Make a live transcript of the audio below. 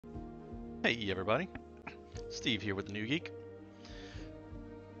Hey everybody, Steve here with the New Geek.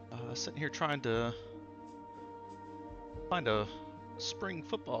 Sitting here trying to find a spring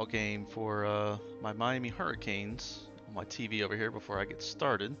football game for my Miami Hurricanes on my TV over here before I get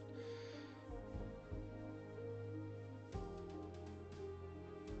started.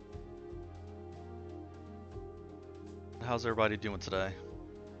 How's everybody doing today?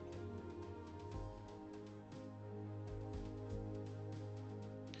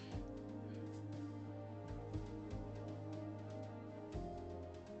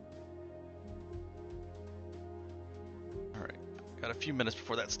 Alright, got a few minutes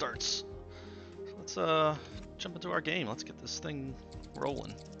before that starts. So let's jump into our game. Let's get this thing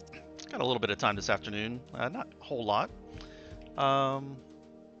rolling. Got a little bit of time this afternoon, not a whole lot. But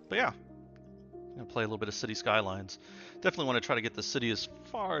yeah, I'm gonna play a little bit of City Skylines. Definitely want to try to get the city as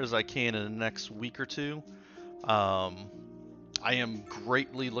far as I can in the next week or two. I am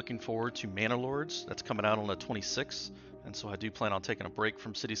greatly looking forward to Manor Lords. That's coming out on the 26th, and so I do plan on taking a break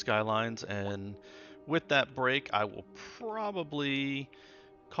from City Skylines, and with that break I will probably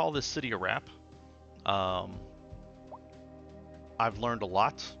call this city a wrap. I've learned a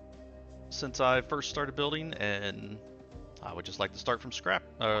lot since I first started building, and I would just like to start from scratch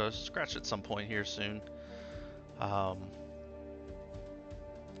at some point here soon. So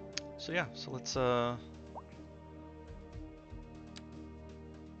yeah, so let's go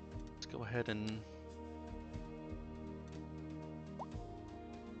ahead and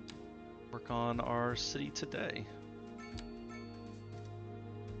work on our city today.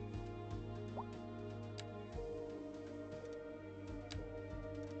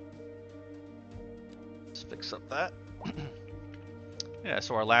 Let's fix up that. Yeah,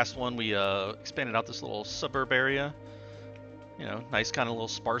 so our last one, we expanded out this little suburb area. You know, nice kind of little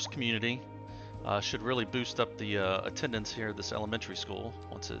sparse community. Should really boost up the attendance here at this elementary school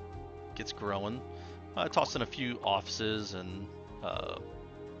once it gets growing. Tossed in a few offices and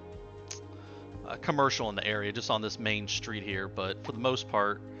commercial in the area, just on this main street here, but for the most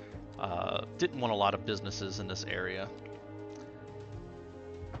part, didn't want a lot of businesses in this area.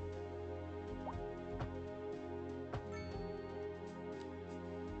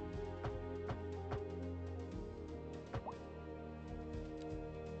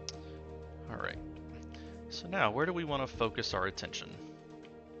 Alright, so now where do we want to focus our attention?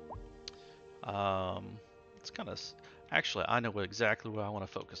 It's kind of... Actually, I know exactly what I want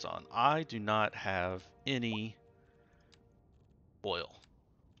to focus on. I do not have any oil.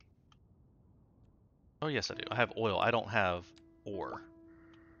 Oh yes I do. I have oil. I don't have ore.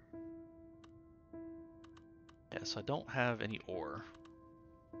 Yes, I don't have any ore.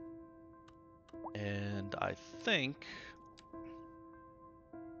 And I think...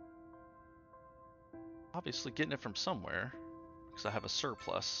 obviously getting it from somewhere, because I have a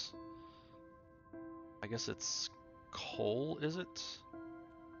surplus. I guess it's coal, is it?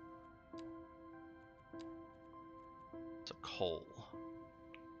 It's a coal.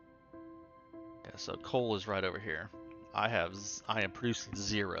 Yeah, so coal is right over here. I am producing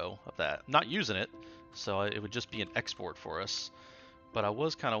 0 of that. I'm not using it, so it would just be an export for us. But I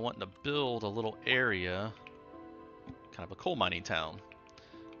was kind of wanting to build a little area, kind of a coal mining town.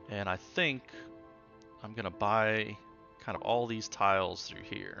 And I think I'm gonna buy kind of all these tiles through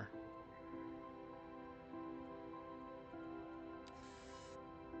here.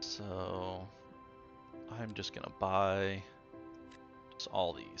 So I'm just gonna buy just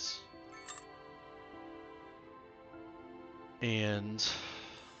all these. And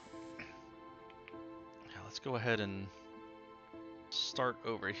yeah, let's go ahead and start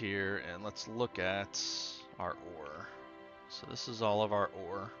over here and let's look at our ore. So this is all of our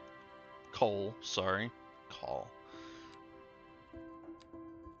ore. Coal, sorry. Coal.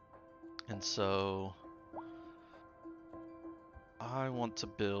 And so I want to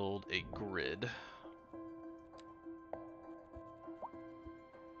build a grid.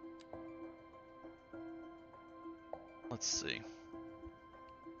 Let's see.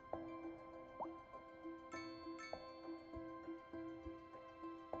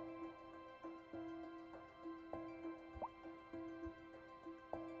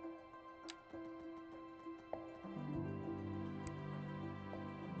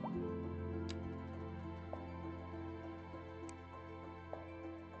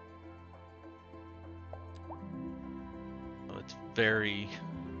 Oh, it's very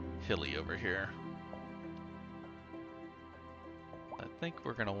hilly over here. I think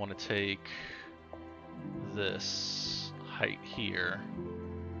we're gonna want to take this height here,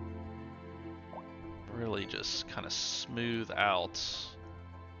 really just kind of smooth out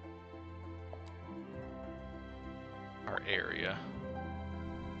our area.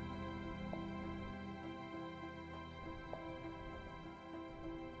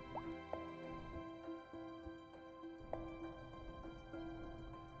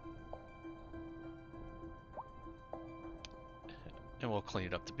 And we'll clean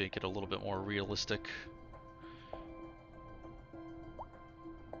it up to make it a little bit more realistic.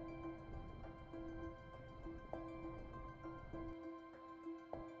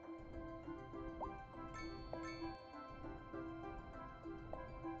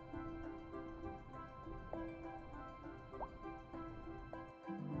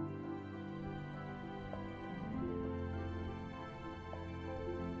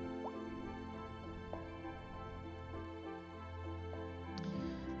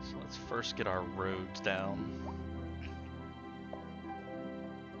 So let's first get our roads down.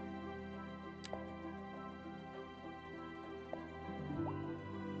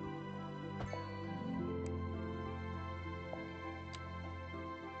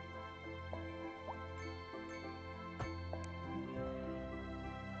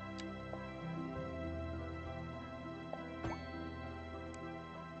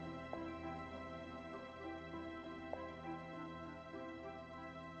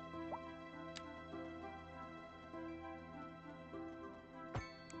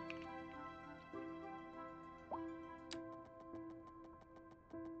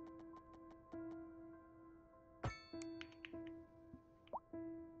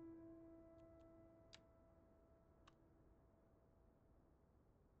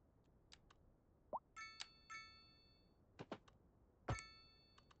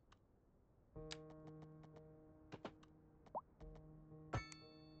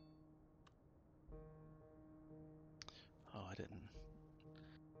 Oh, I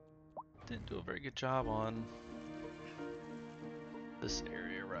didn't do a very good job on this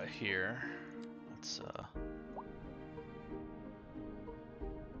area right here. Let's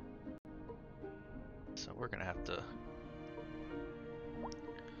so we're gonna have to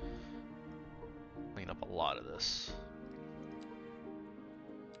clean up a lot of this.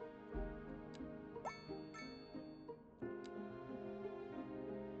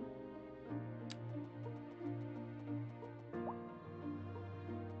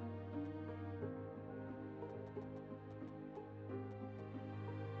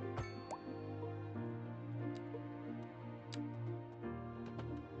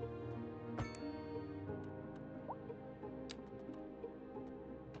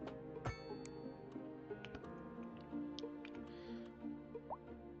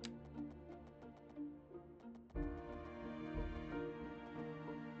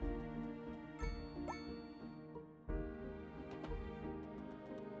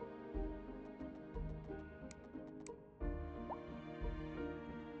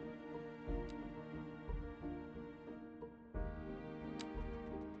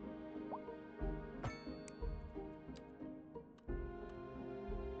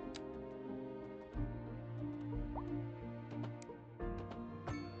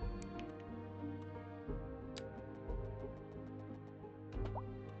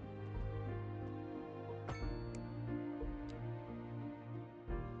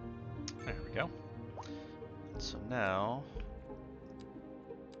 There we go. So now,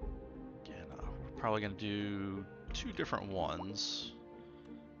 again, we're probably going to do 2 different ones.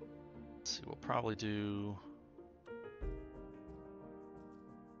 Let's see, we'll probably do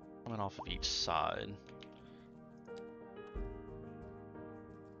coming off of each side.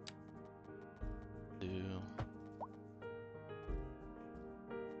 Do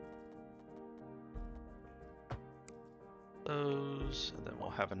those, and then we'll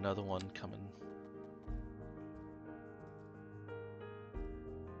have another one coming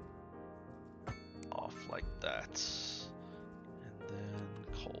off like that, and then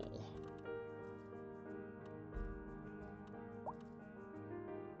coal.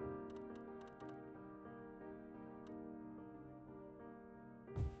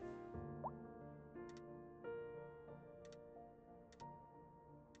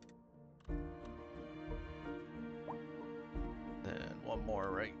 Then one more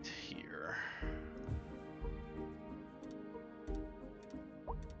right here.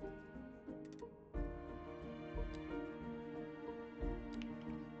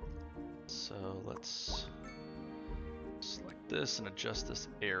 So let's select this and adjust this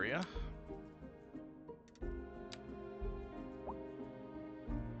area.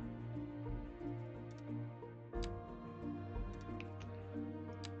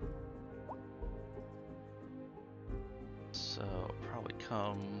 So probably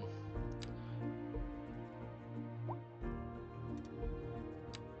come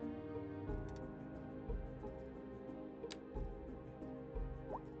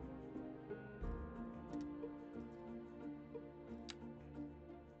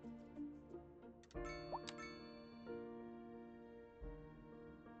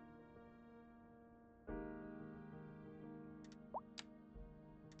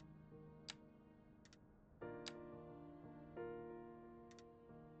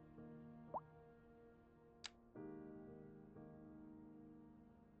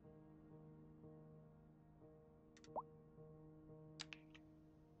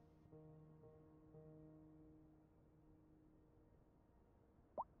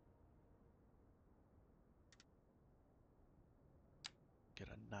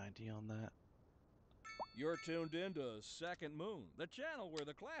 90 on that. You're tuned into Second Moon, the channel where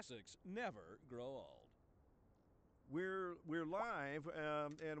the classics never grow old. We're live,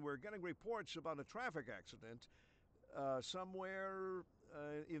 and we're getting reports about a traffic accident somewhere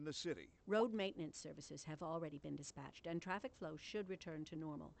in the city. Road maintenance services have already been dispatched, and traffic flow should return to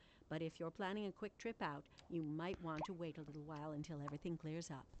normal. But if you're planning a quick trip out, you might want to wait a little while until everything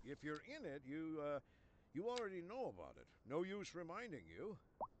clears up. If you're in it, you already know about it. No use reminding you.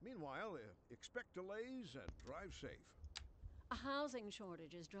 Meanwhile, expect delays and drive safe. A housing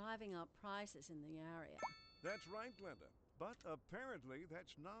shortage is driving up prices in the area. That's right, Glenda. But apparently,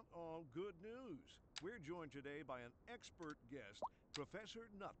 that's not all good news. We're joined today by an expert guest, Professor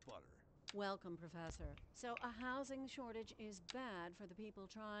Nutbutter. Welcome, Professor. So a housing shortage is bad for the people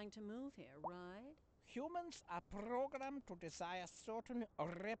trying to move here, right? Humans are programmed to desire certain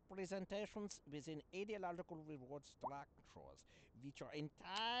representations within ideological reward structures, which are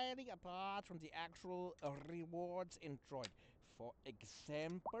entirely apart from the actual rewards enjoyed. For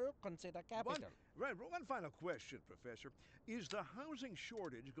example, consider capital. One final question, Professor. Is the housing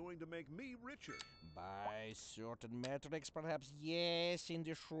shortage going to make me richer? By certain metrics, perhaps yes, in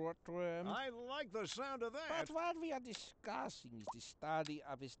the short term. I like the sound of that. But what we are discussing is the study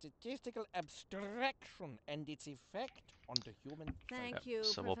of a statistical abstraction and its effect on the human Thank psyche. you,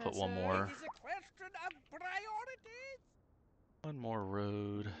 So Professor. we'll put one more. It is a question of priorities. One more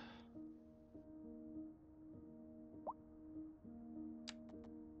road.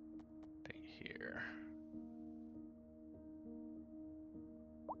 Right here.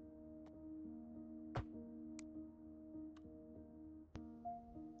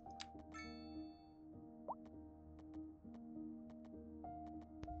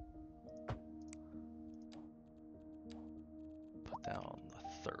 Put down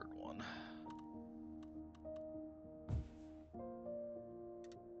the third one.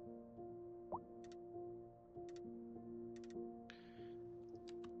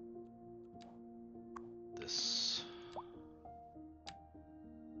 This.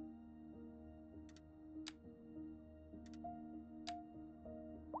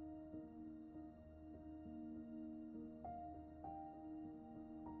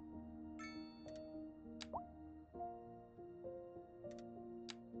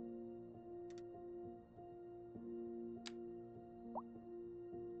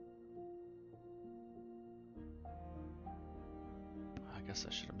 I guess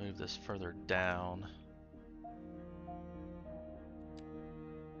I should have moved this further down.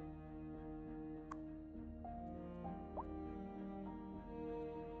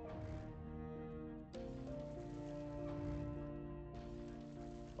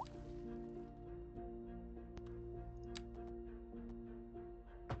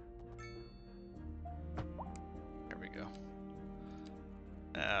 There we go.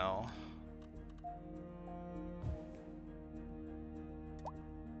 Now,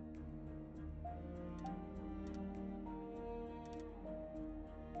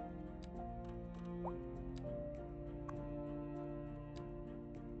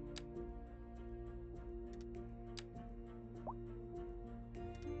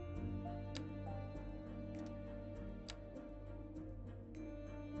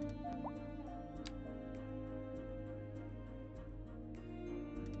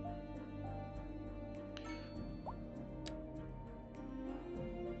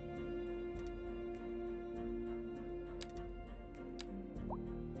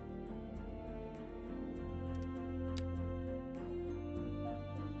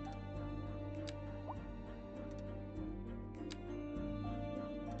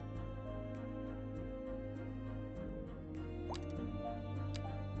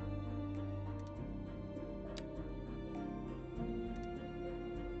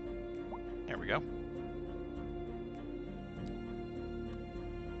 there we go.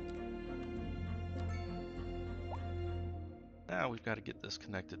 Now we've got to get this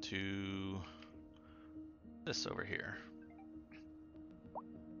connected to this over here.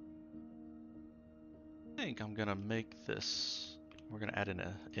 I think I'm gonna make this, we're gonna add in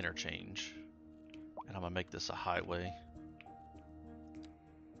an interchange, and I'm gonna make this a highway.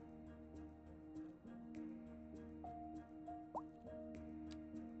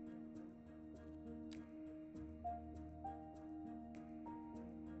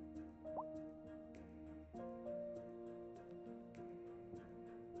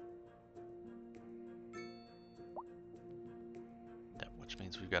 Which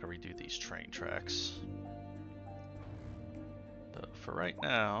means we've got to redo these train tracks. But for right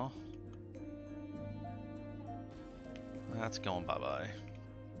now, that's going bye-bye.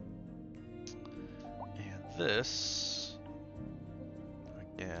 And this,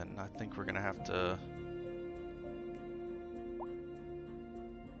 And I think we're gonna have to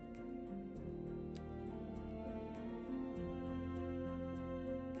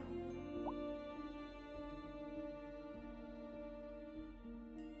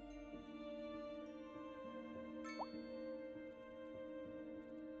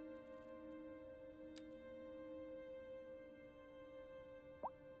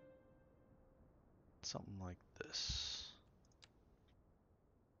something like this.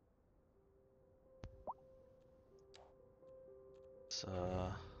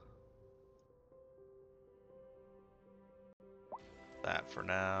 That for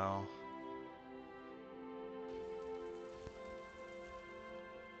now.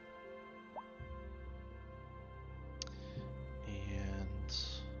 And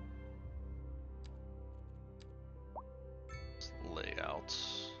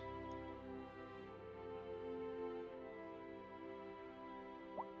layouts.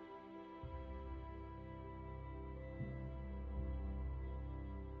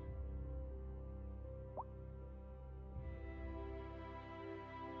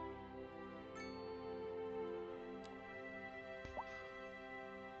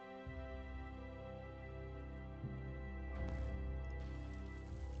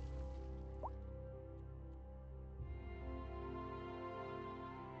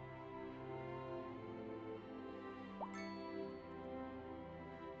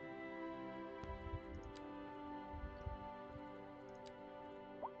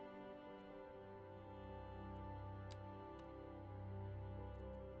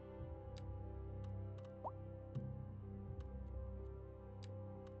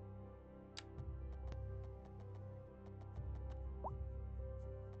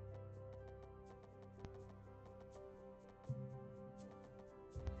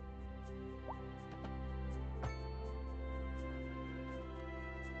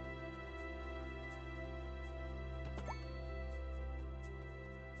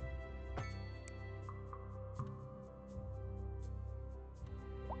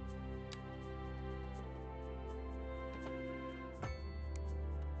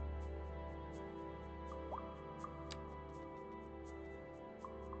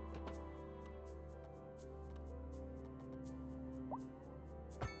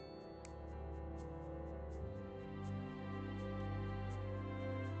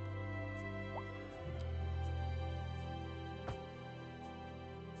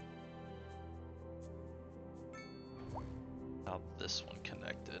 How this one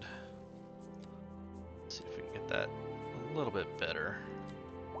connected. Let's see if we can get that a little bit better.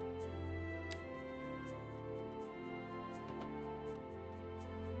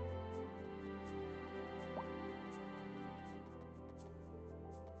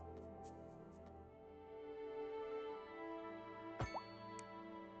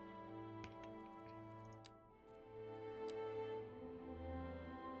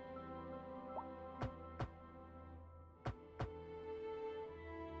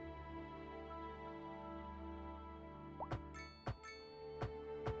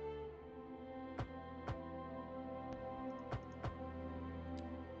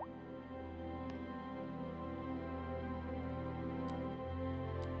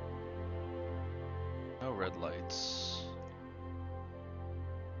 No red lights.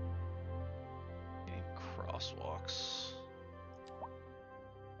 Need crosswalks.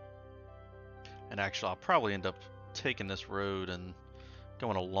 And actually, I'll probably end up taking this road and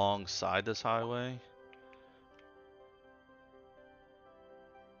going alongside this highway.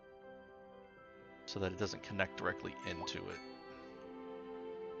 So that it doesn't connect directly into it.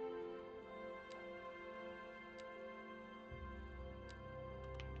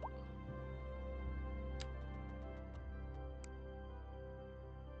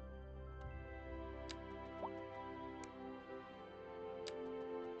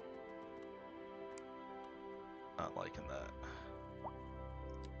 Not liking that.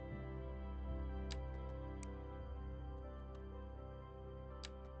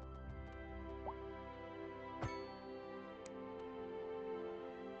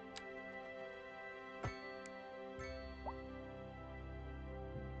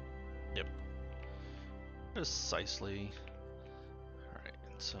 Yep. Precisely. Alright,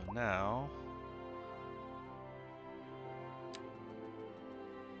 and so now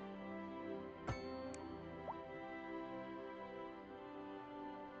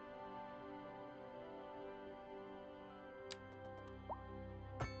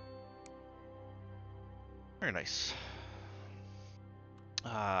very nice.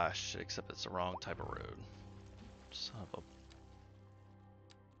 Ah, shit, except it's the wrong type of road. Son of a...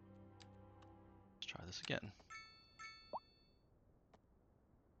 Let's try this again.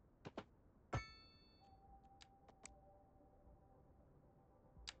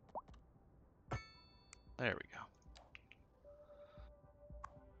 There we go.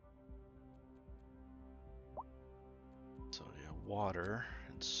 So yeah, water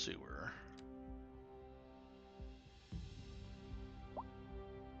and sewer.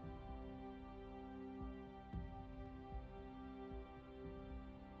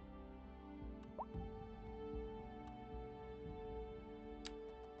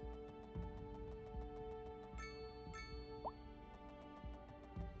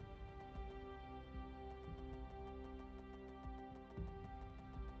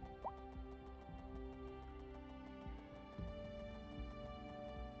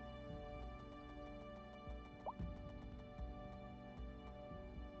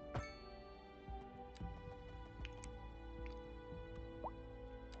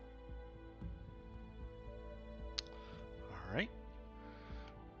 All right.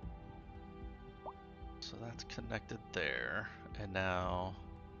 So that's connected there, and now,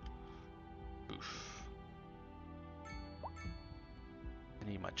 oof. I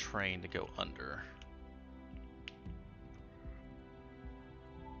need my train to go under.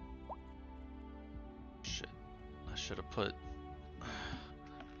 Shit, I should have put.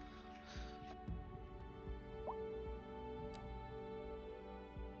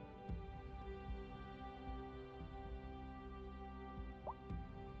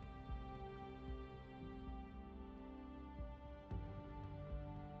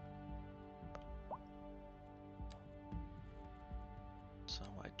 So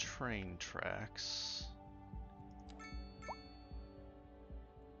my train tracks.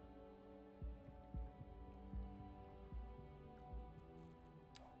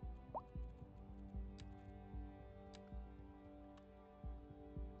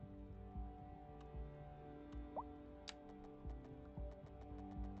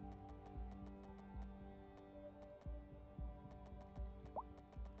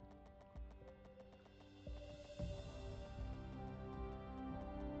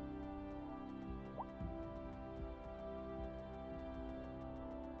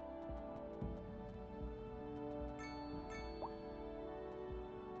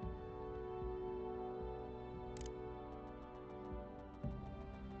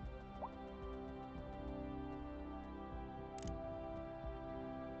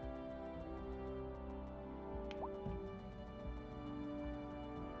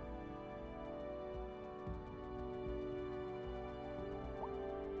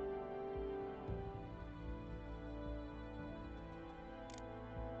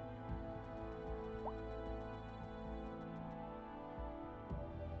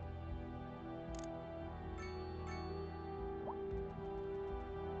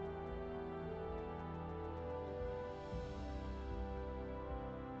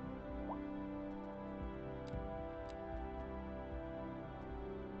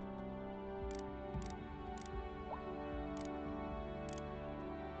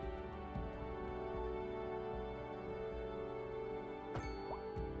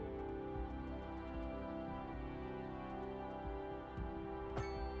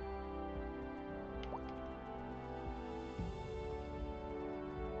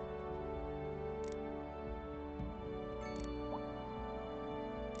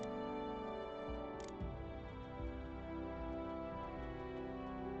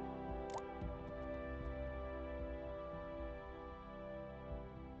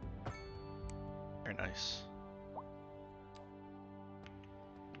 Very nice.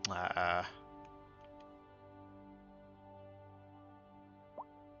 Enough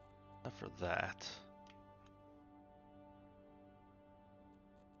for that.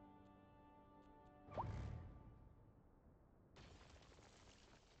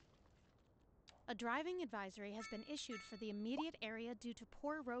 A driving advisory has been issued for the immediate area due to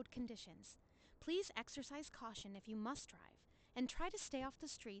poor road conditions. Please exercise caution if you must drive, and try to stay off the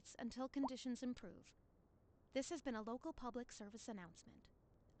streets until conditions improve. This has been a local public service announcement.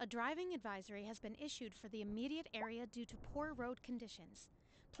 A driving advisory has been issued for the immediate area due to poor road conditions.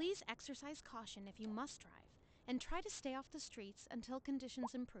 Please exercise caution if you must drive, and try to stay off the streets until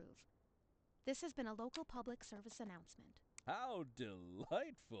conditions improve. This has been a local public service announcement. How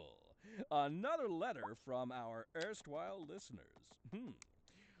delightful! Another letter from our erstwhile listeners.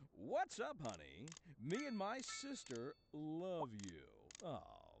 What's up, honey? Me and my sister love you. Oh,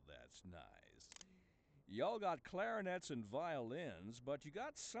 that's nice. Y'all got clarinets and violins, but you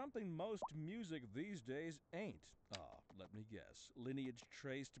got something most music these days ain't. Oh, let me guess. Lineage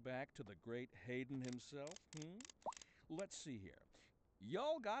traced back to the great Haydn himself? Let's see here.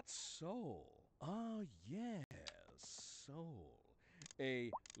 Y'all got soul. Oh, yes, soul.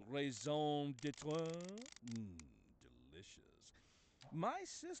 A raison d'etre? Delicious. My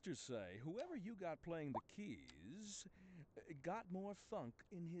sisters say whoever you got playing the keys got more funk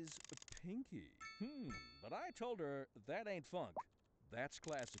in his pinky. But I told her that ain't funk. That's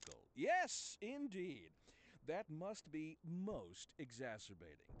classical. Yes, indeed. That must be most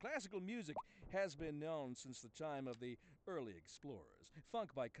exacerbating. Classical music has been known since the time of the early explorers.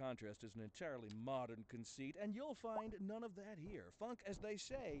 Funk, by contrast, is an entirely modern conceit, and you'll find none of that here. Funk, as they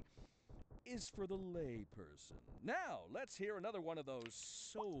say, is for the lay person. Now, let's hear another one of those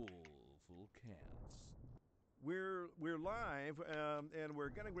soulful cants. We're live, and we're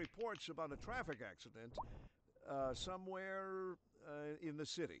getting reports about a traffic accident somewhere in the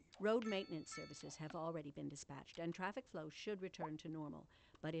city. Road maintenance services have already been dispatched, and traffic flow should return to normal.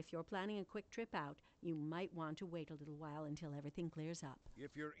 But if you're planning a quick trip out, you might want to wait a little while until everything clears up.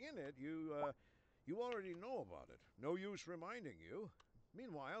 If you're in it, you already know about it. No use reminding you.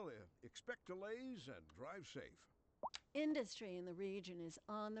 Meanwhile, expect delays and drive safe. Industry in the region is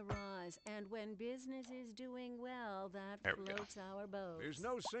on the rise, and when business is doing well, that There we go. floats our boat. There's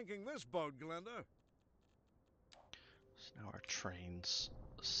no sinking this boat, Glenda. So now our train's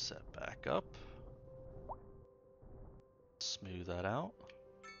set back up. Smooth that out.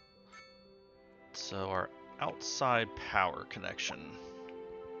 So our outside power connection.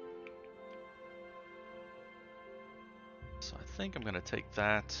 So I think I'm gonna take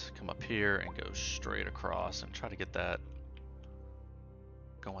that, come up here and go straight across and try to get that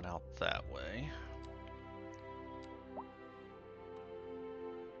going out that way.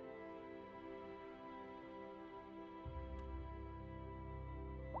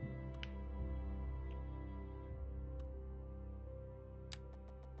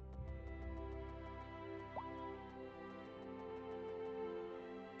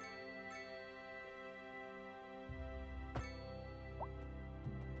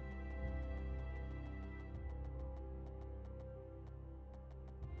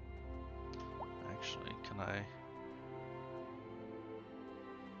 Actually, can I?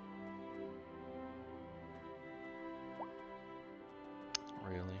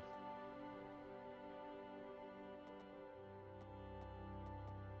 Really?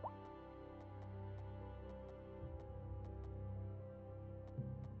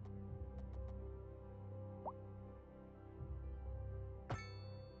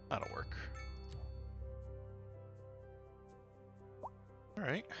 That'll work. All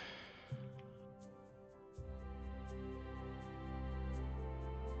right.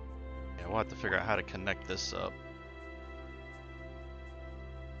 Yeah, we'll have to figure out how to connect this up.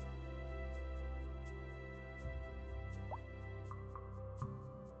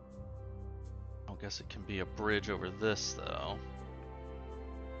 I guess it can be a bridge over this, though.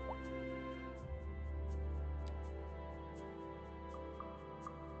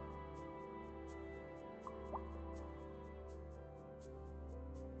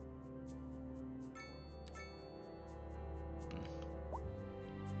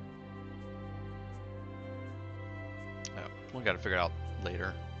 Oh, we got to figure it out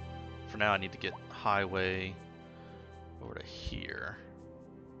later. For now, I need to get highway over to here.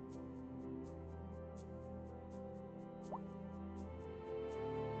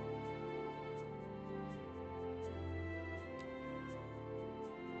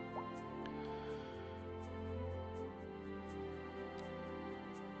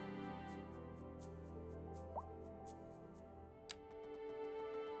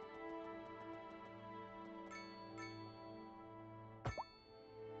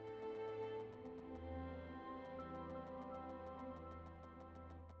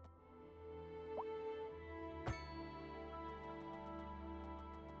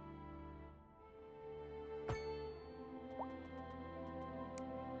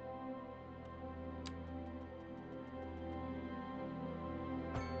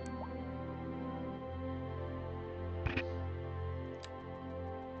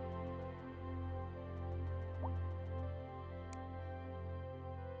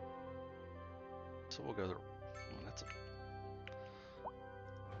 So we'll go the. Well, that's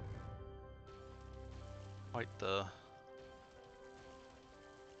quite the.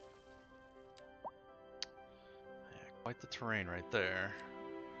 Yeah, quite the terrain right there.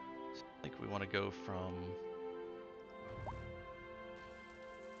 So I think we want to go from.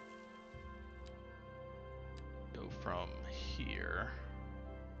 Go from here.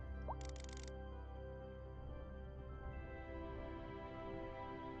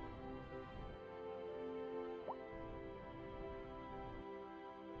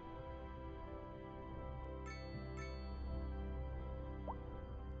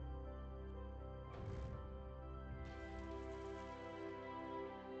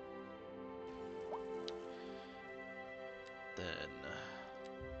 Then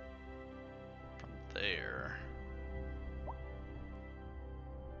there.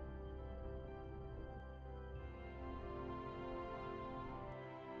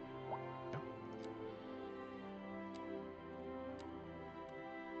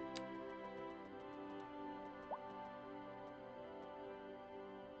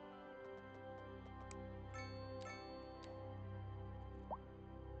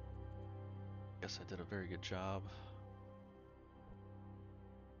 Guess I did a very good job.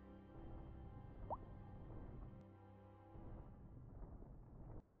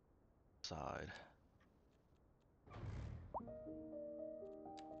 Side.